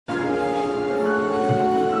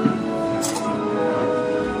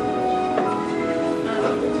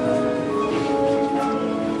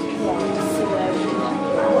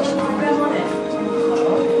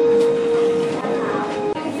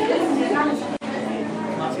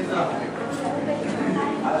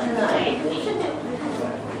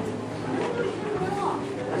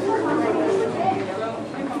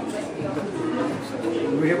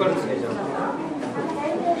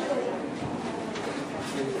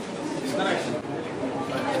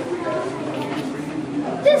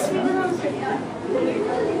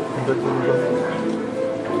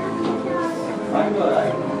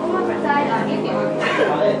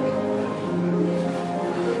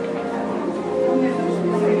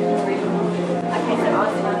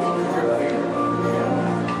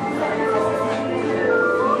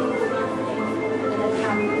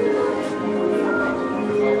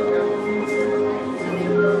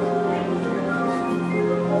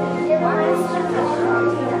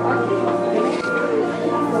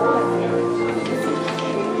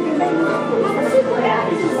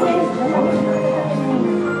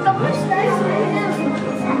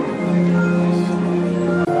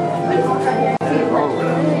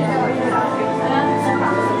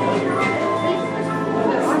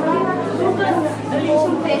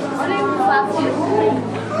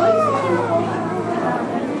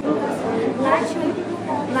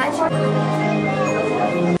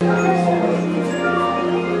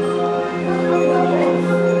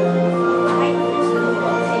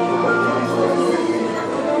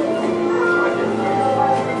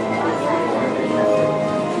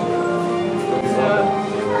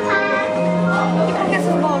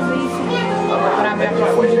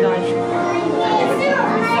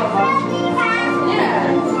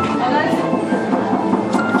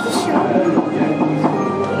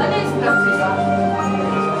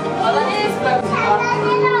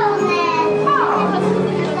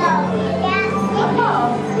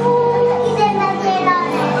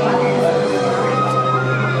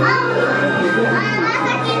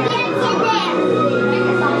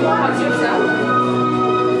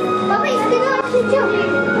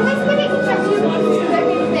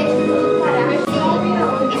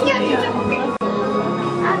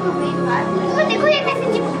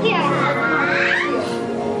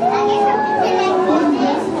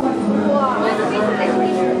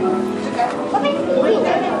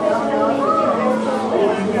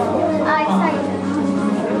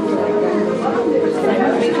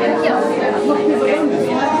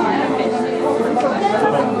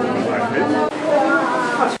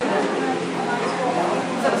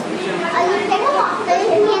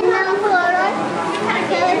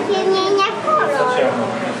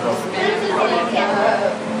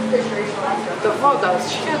To woda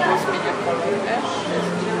z światła zmienia kolor, wiesz?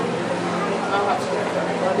 No chodź,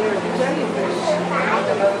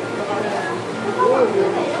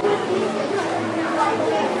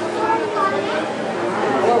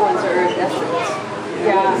 ones are different.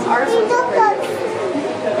 Yeah, ours was pretty.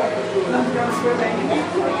 Not going swimming.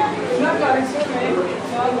 Not going swimming.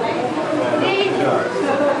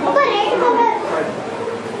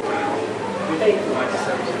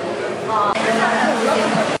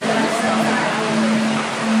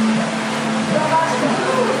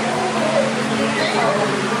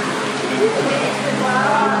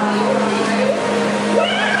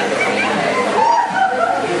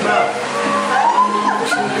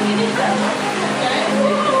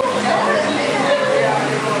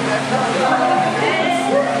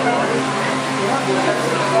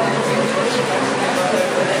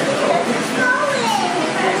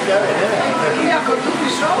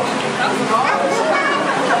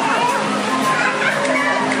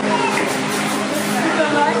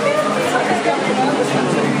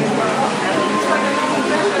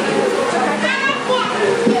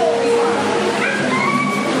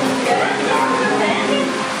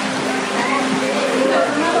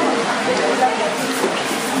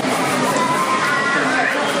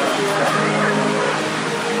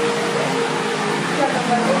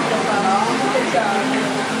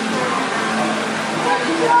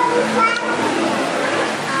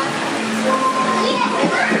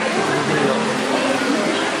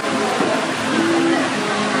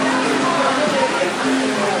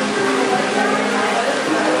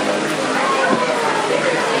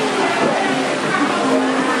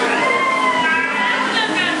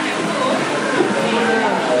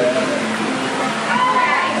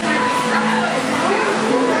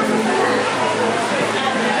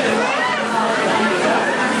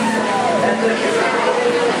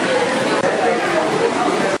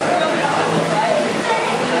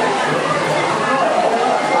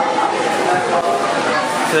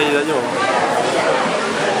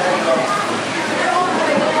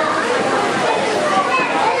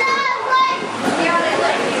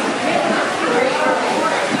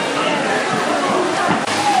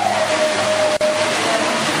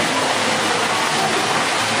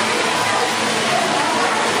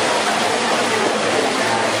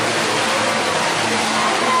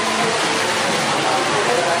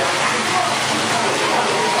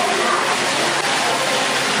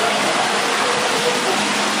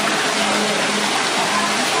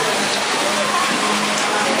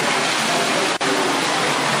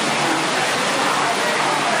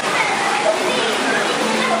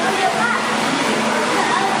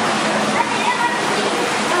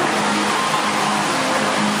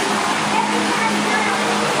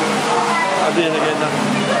 I'll do it again now.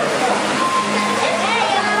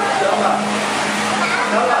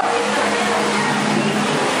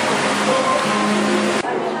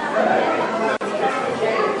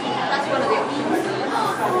 That's one of the options.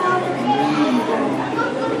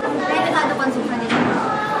 Maybe the other ones in front of you.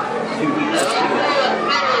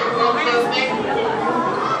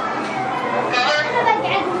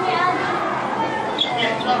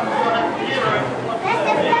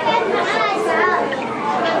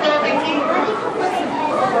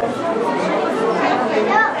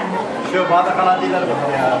 شوف هذا قناديل البحر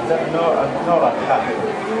يا نورة تحت.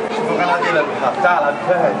 شوف قناديل البحر. تعال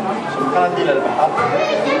فهد. شوف قناديل البحر.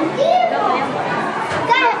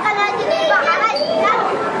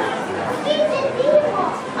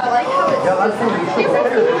 يا غلفون شوف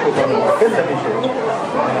كله في شيء.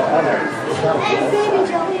 أنا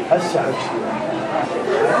هسه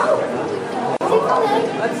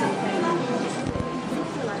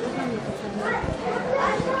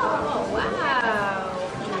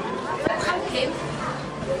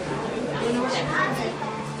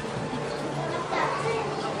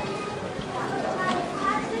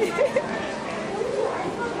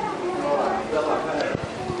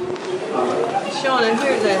Sean, and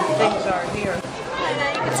here the things are here.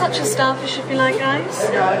 You can touch a starfish if you like, guys.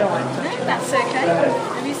 No, I don't want to. No, that's okay.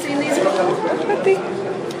 Have you seen these before?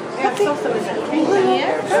 Yeah, I saw some of that.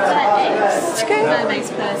 Here, eggs.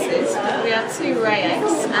 Mermaid's purses. We have 2 ray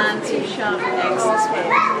eggs and 2 shark eggs as well.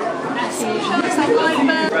 Some sharks have live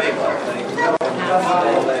birds.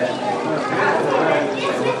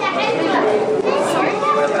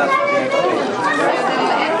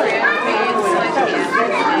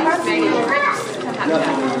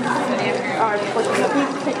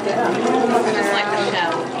 Just like the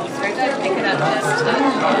shell. So don't pick it up, just touch.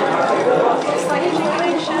 Just like a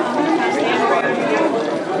shell.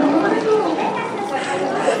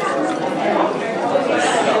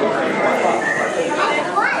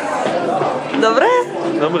 Dobre?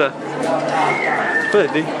 Dobre.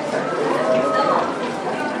 Vedi?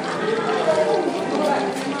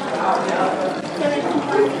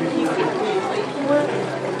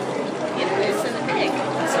 It's an egg.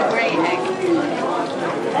 It's a grey egg.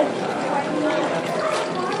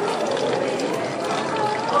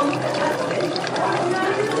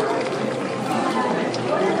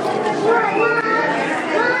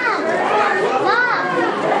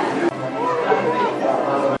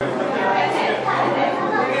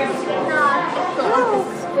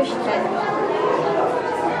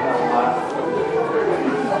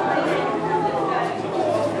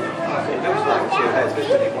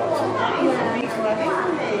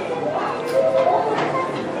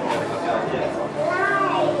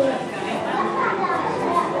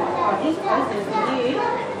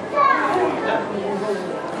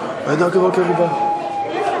 Dank u wel, Kariba.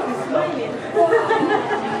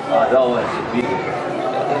 that one's beautiful.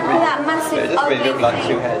 That massive It just really look like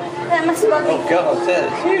 2 heads. That massive ugly. Oh God,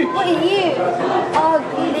 it's huge. What are you?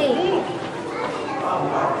 Ugly.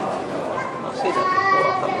 I've seen that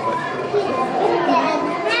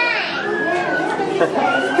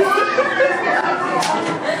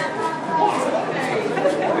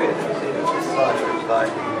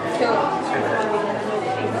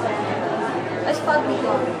Let's find me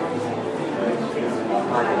one.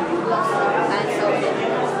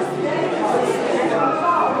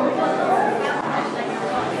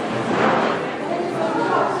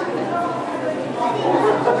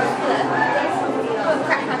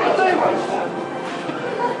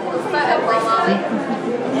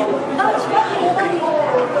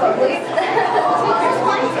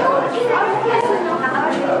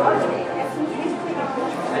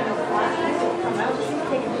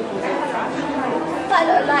 Quite a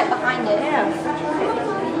lot of light behind it.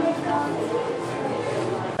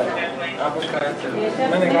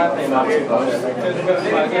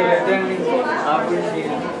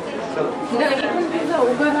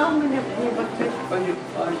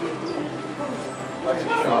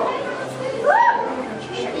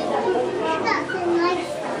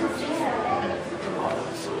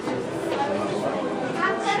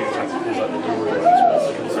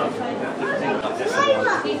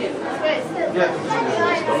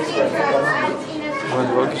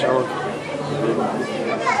 Hadi bak işe bak.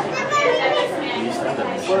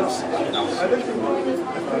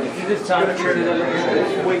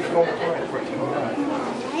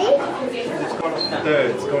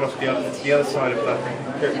 It's gone off the other, it's the other side of that thing.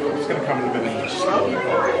 It's going to come in a bit of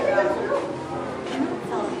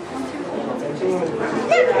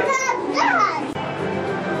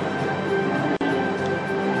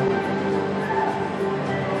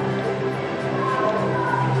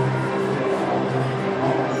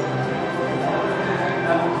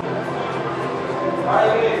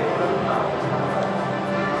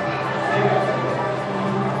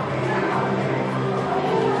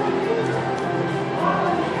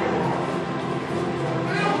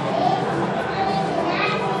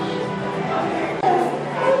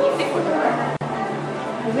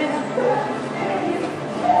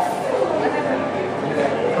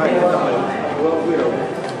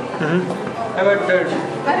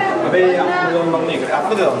Tapi yang gelombang nih,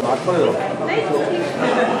 aku dulu.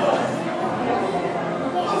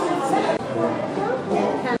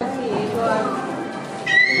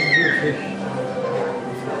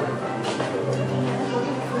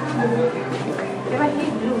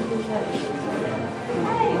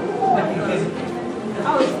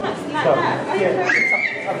 Oh, it's not like that.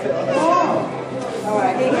 All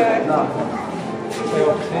right, here you go.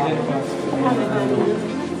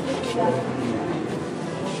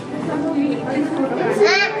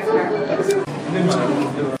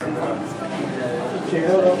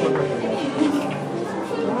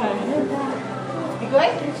 You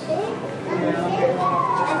going?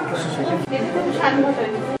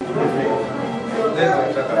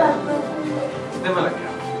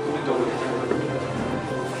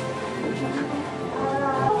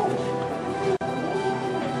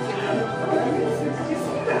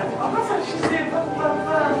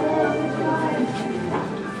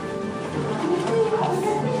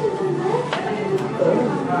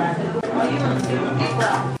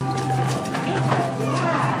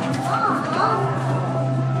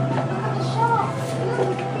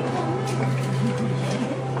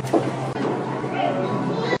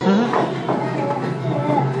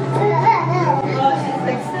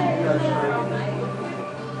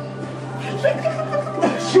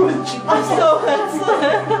 I'm so hurt.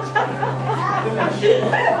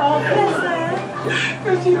 Oh, bless her.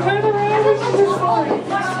 When she turned around, she was falling.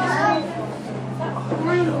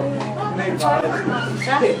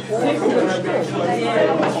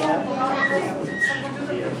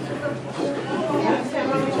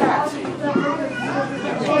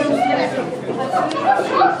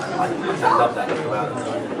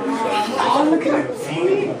 Oh, look at her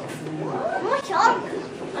teeth.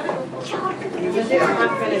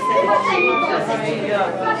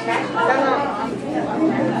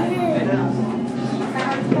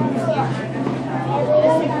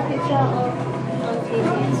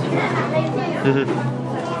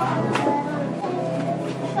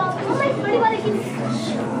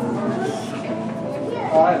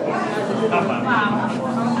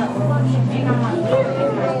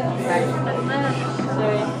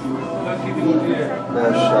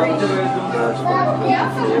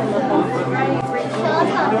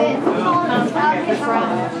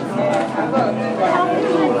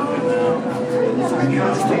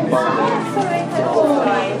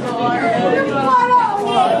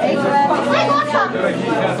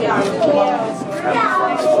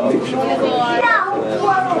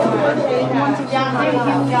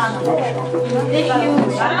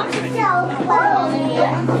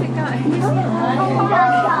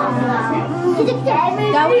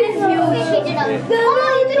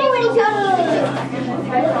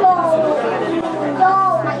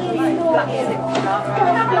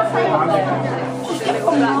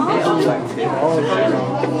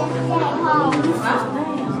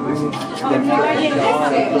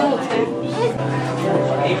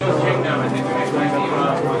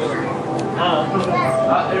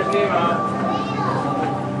 There's Nemo.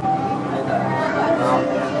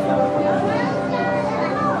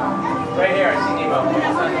 Right here, I see Nemo.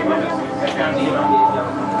 I found Nemo.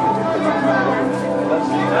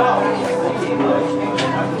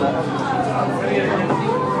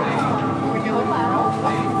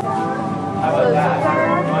 How about that?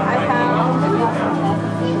 I found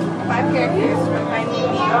 5 characters with my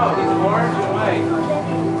Nemo. No, he's orange and white.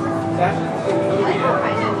 That's Lucia.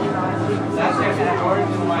 That's actually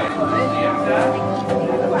orange and white. Do you have that?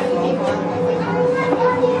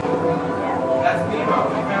 That's Nemo.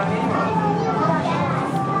 We found Nemo.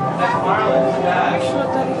 That's Marlin's dad.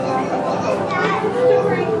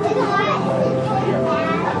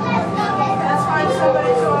 That's why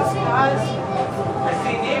somebody saw us, guys. I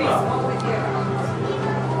see Nemo.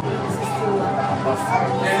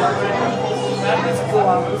 That is cool. No.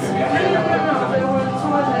 They were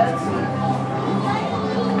toilets.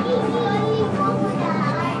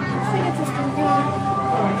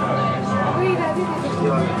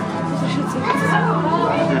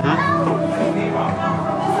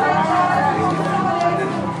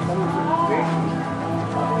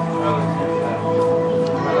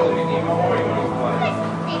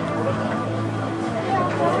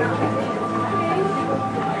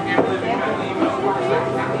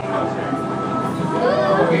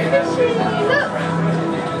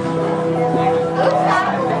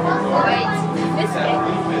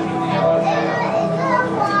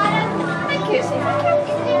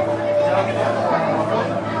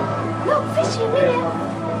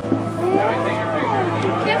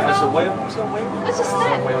 It's a whale. It's a whale. It's a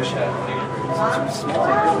snake. Whale shell.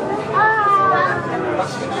 Small.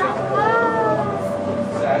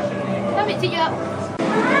 Kan vi tycka?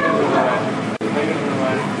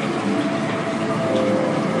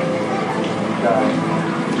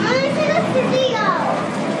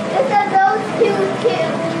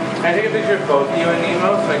 Can I take a picture of both you and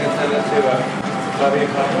Nemo so I can send it to Bobby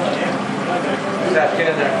and Papa? Seth, get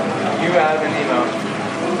in there. You, Adam, and Nemo.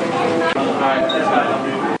 Alright, that's fine.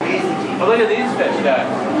 Oh, look at these fish, Dad.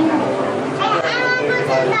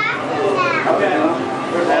 Okay.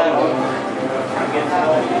 Where's Adam?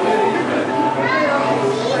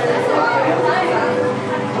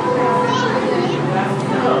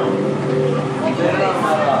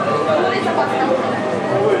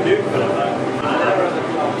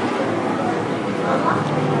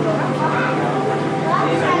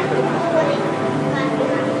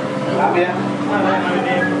 Abia.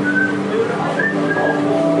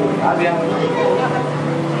 Abia.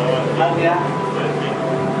 Abia.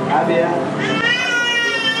 Abia.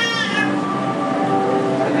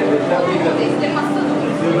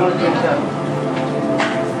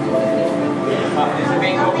 Dice que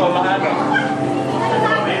vengo con la mano.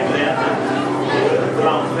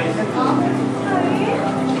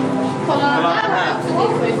 Kolla den här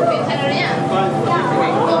också, känner du igen?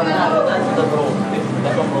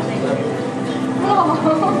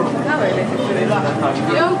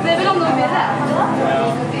 Ja, det är väl om de är här.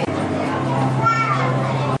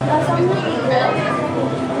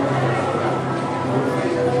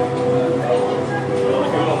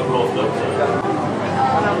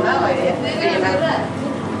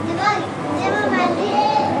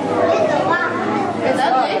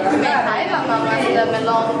 Med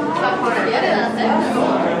lång transportera den sen.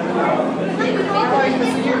 Vi ska gå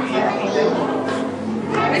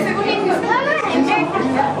hit just här.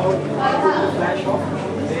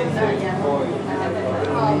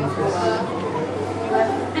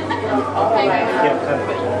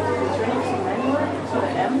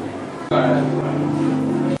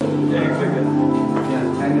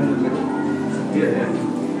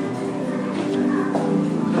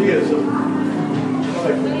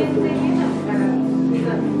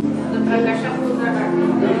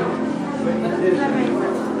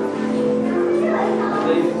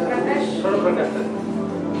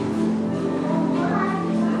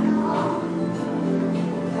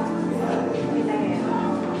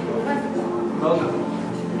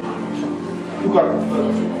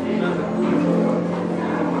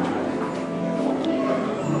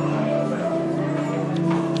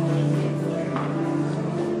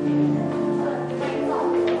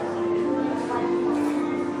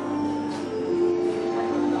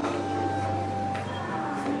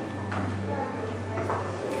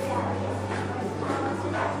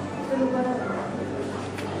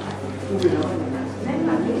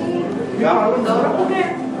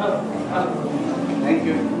 Thank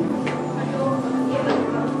you.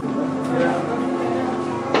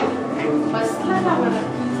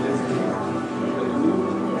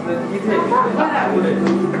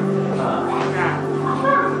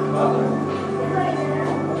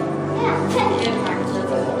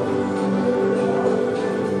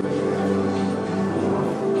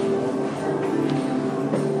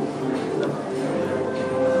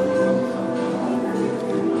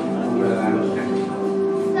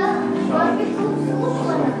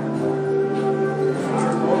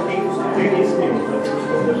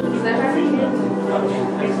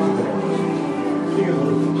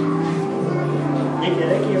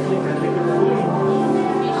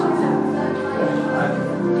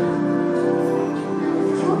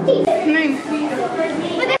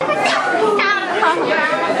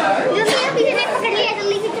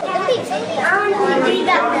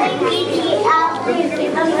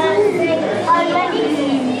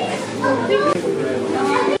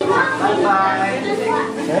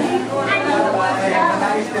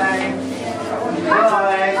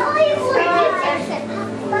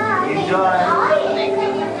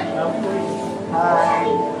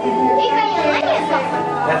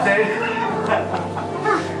 That's it?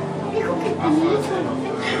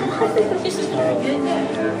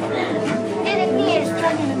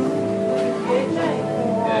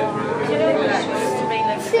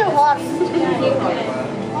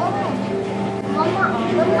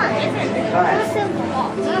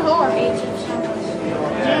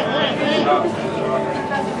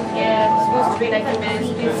 Yeah, it's supposed to be like a minute.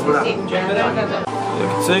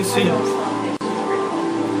 Say, see you.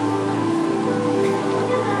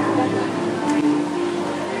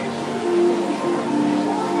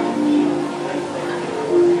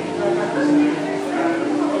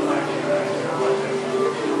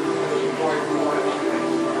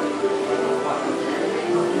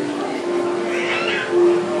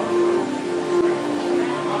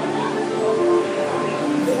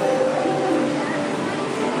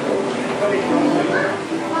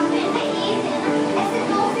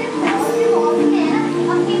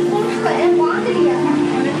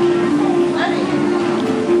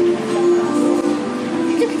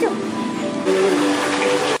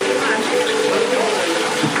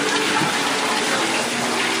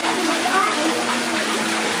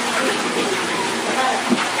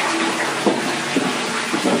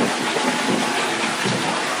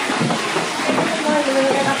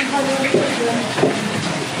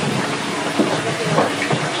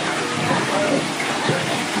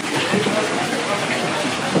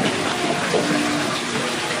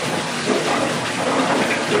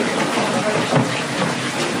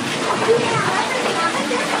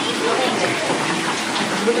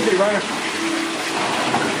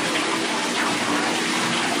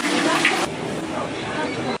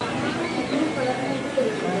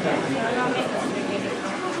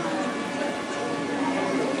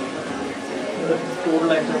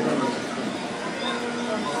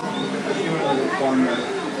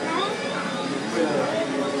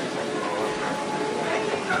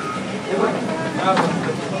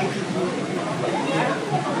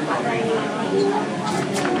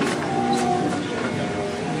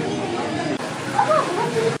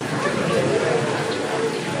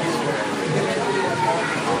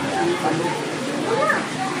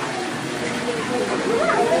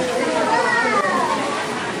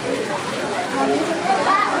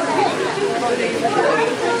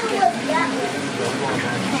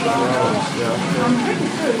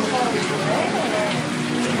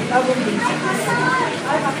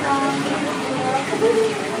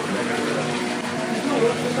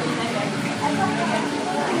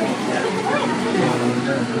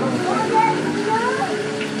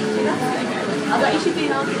 I thought you should be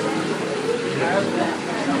healthy.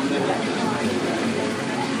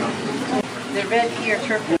 The red ear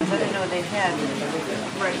turtles, I didn't know they had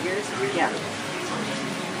red ears. Yeah.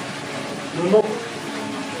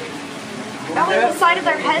 Only the side of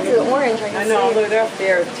their heads is orange. I know, they're up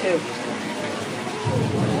there too.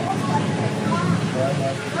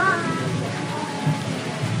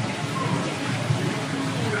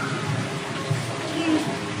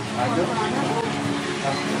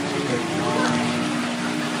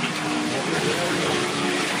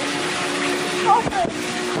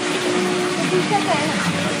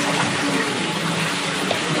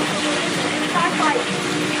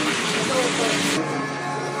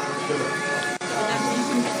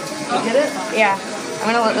 You get it? Yeah.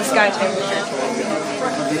 I'm gonna let this guy take it.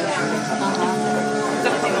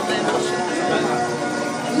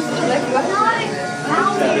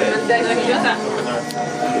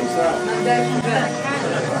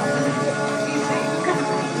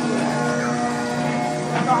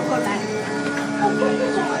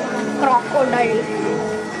 Crocodile.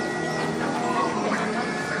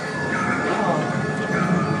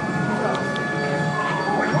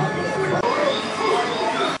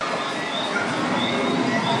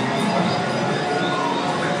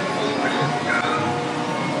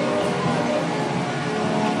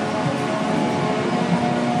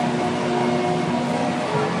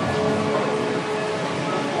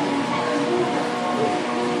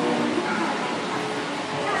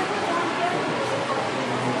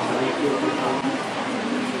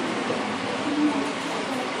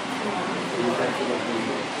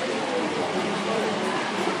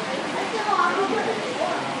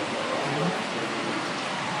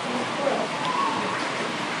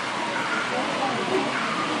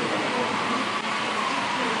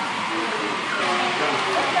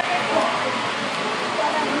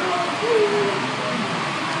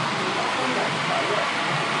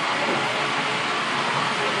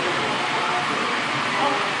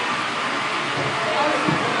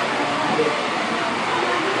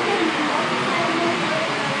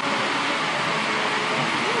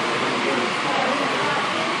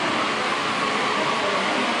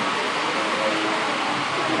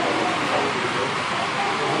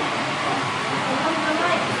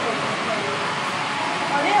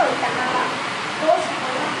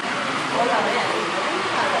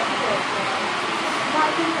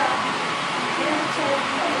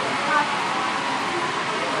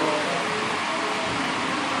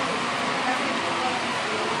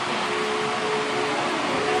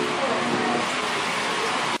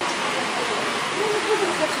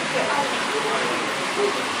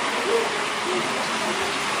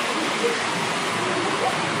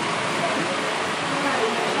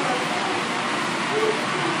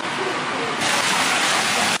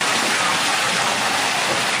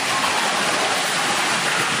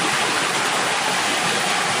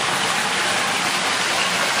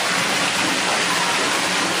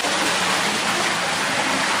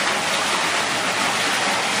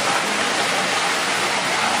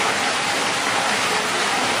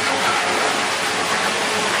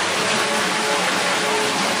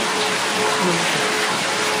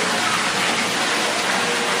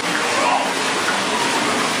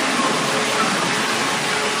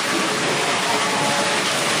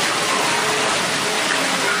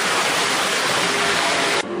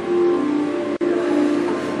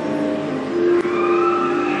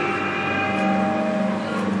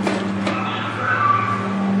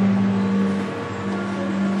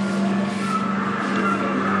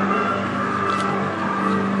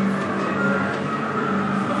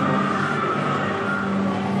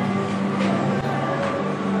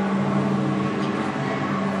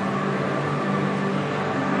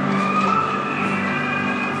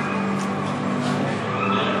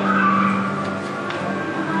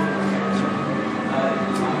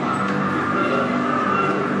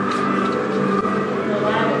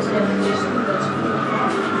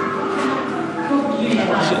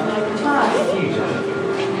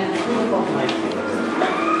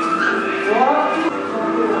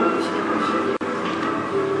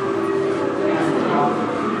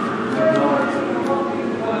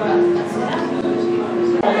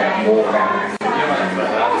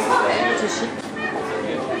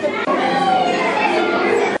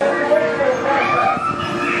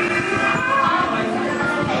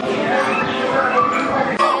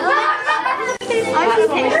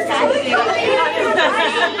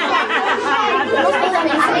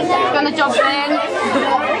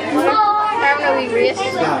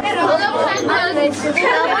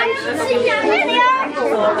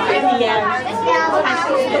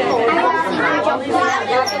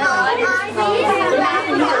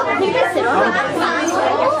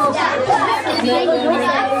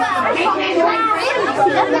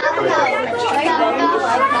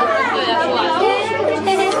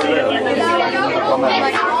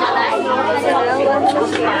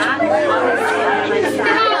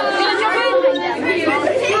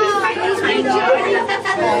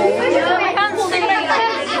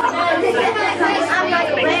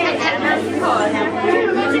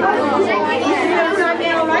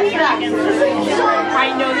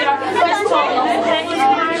 I know they are first tall.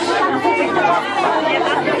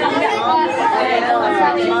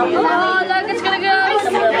 Oh, look, it's gonna go.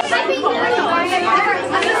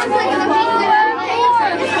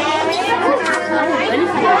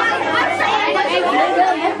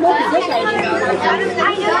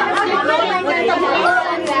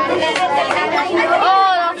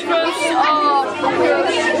 Oh, that's gross.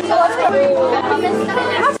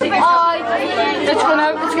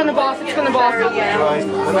 It's gonna barf. It's gonna barf.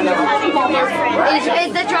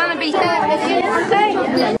 They're trying to be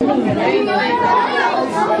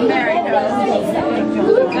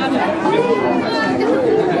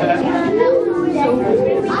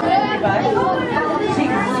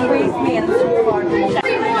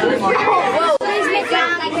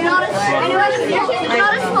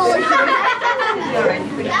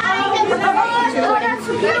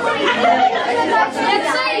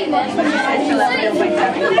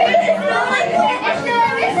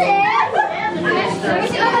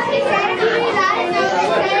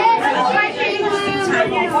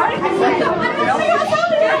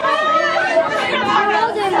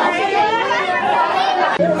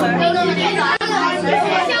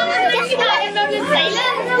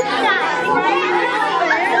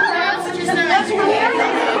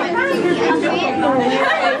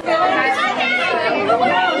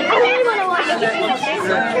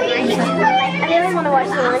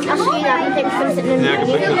Ja, ik heb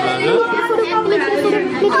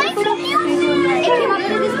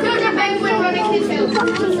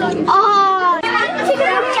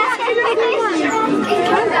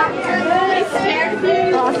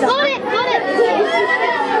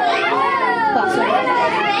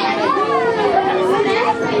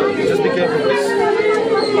Just be careful, please.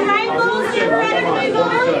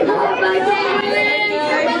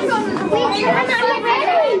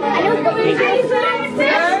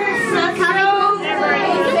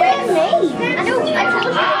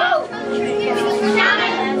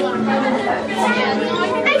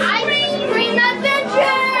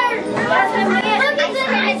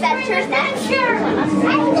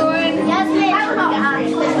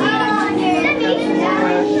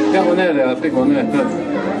 Ja, gå ner där. Jag ska gå ner.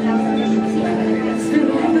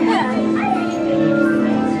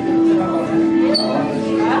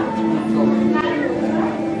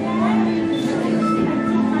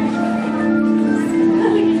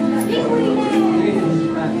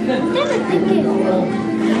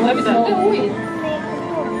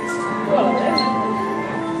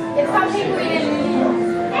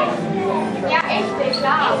 Ja, echt,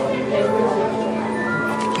 klar.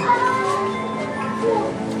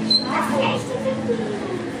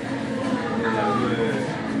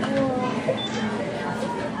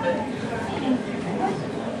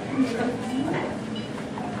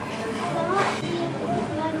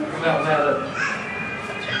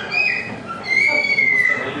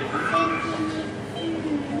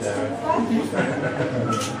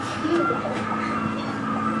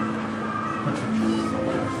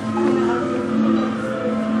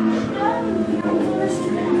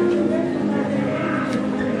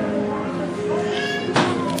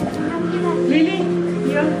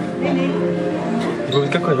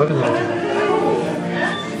 Какой вагон?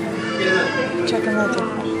 Чекай на это.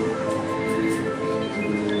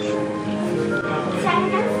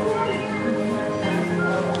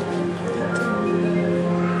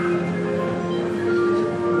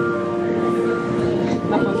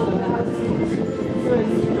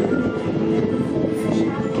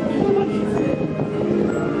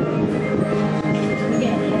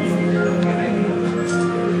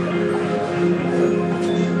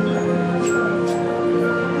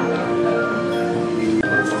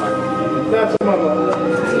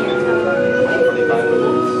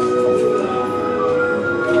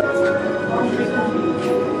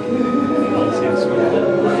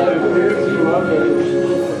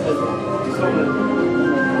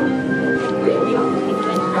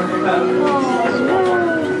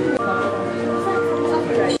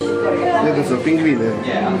 Dat is een pinguïn, hè?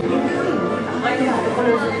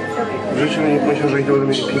 W życiu nie myślę, że oni to będą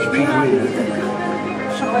mieli 5 pingwinów.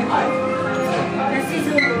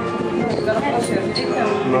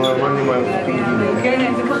 No normalnie mają pingwiny.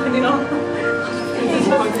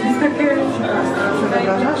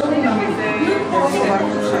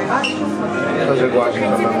 To, że gładzi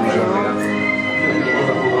tam na górze.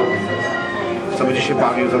 Co, będzie się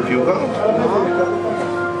bawił tą piłką?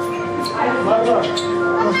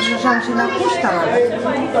 Rozszerzam się na puszczach.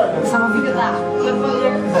 Niesamowite.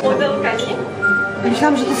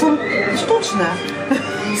 Myślałam, że to są sztuczne.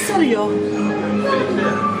 Serio.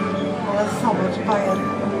 Ale zobacz, bajer.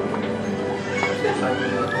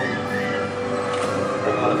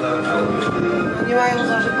 Nie mają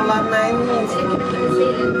zorzy polarnej, nic.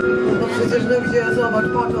 No przecież no gdzie, zobacz,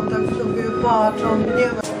 patrzą tak sobie, patrzą, nie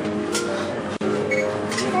ma.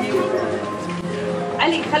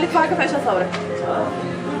 علي خليك واقف عشان اصورك.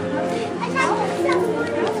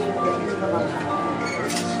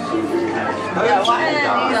 يا واحد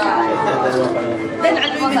بدر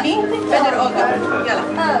على اليمين بدر اوقف يلا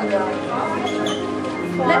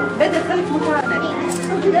لا بدر خليك مكانك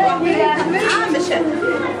مشى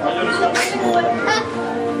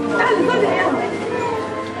تعال بدر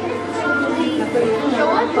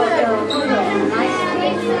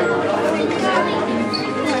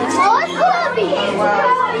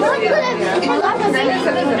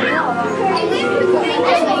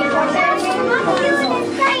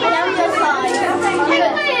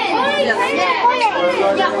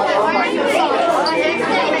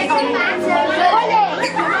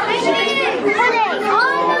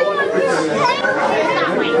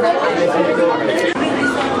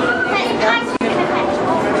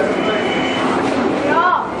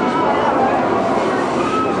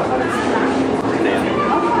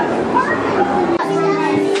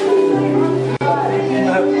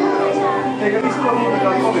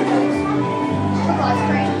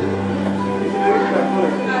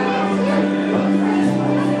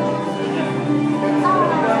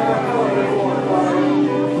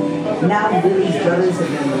Now Lily's brothers have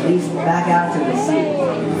been released back out to the sea.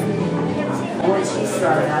 Once she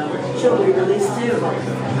started out, she'll be released too.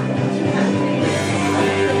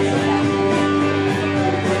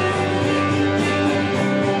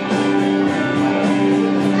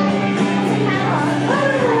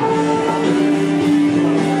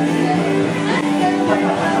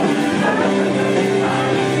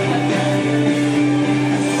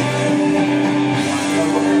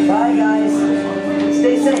 Bye guys.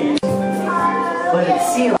 Stay safe. But at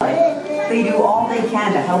Sea Life, they do all they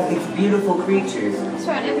can to help these beautiful creatures.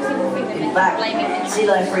 In fact, Sea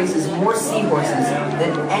Life raises more seahorses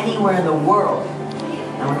than anywhere in the world.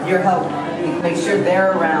 And with your help, we can make sure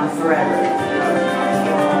they're around forever.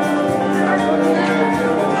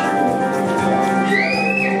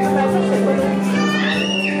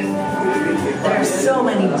 There are so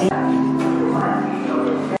many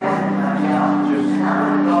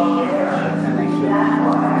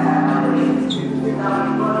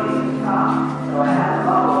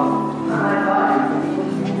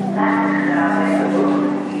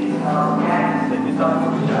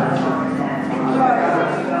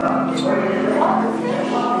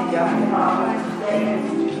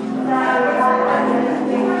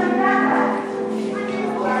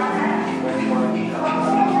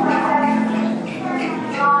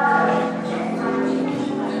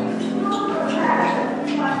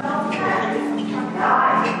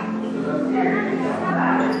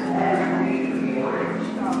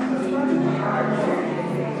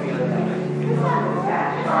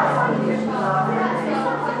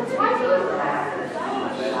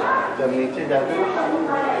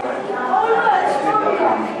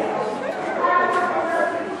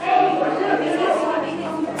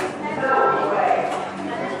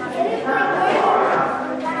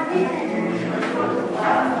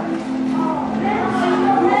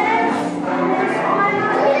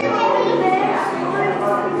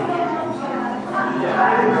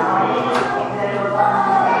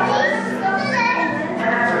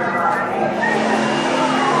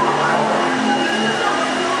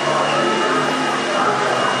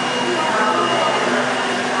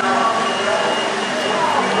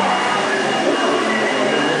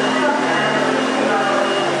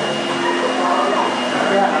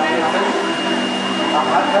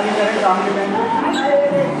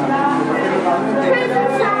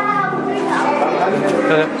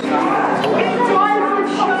Hello.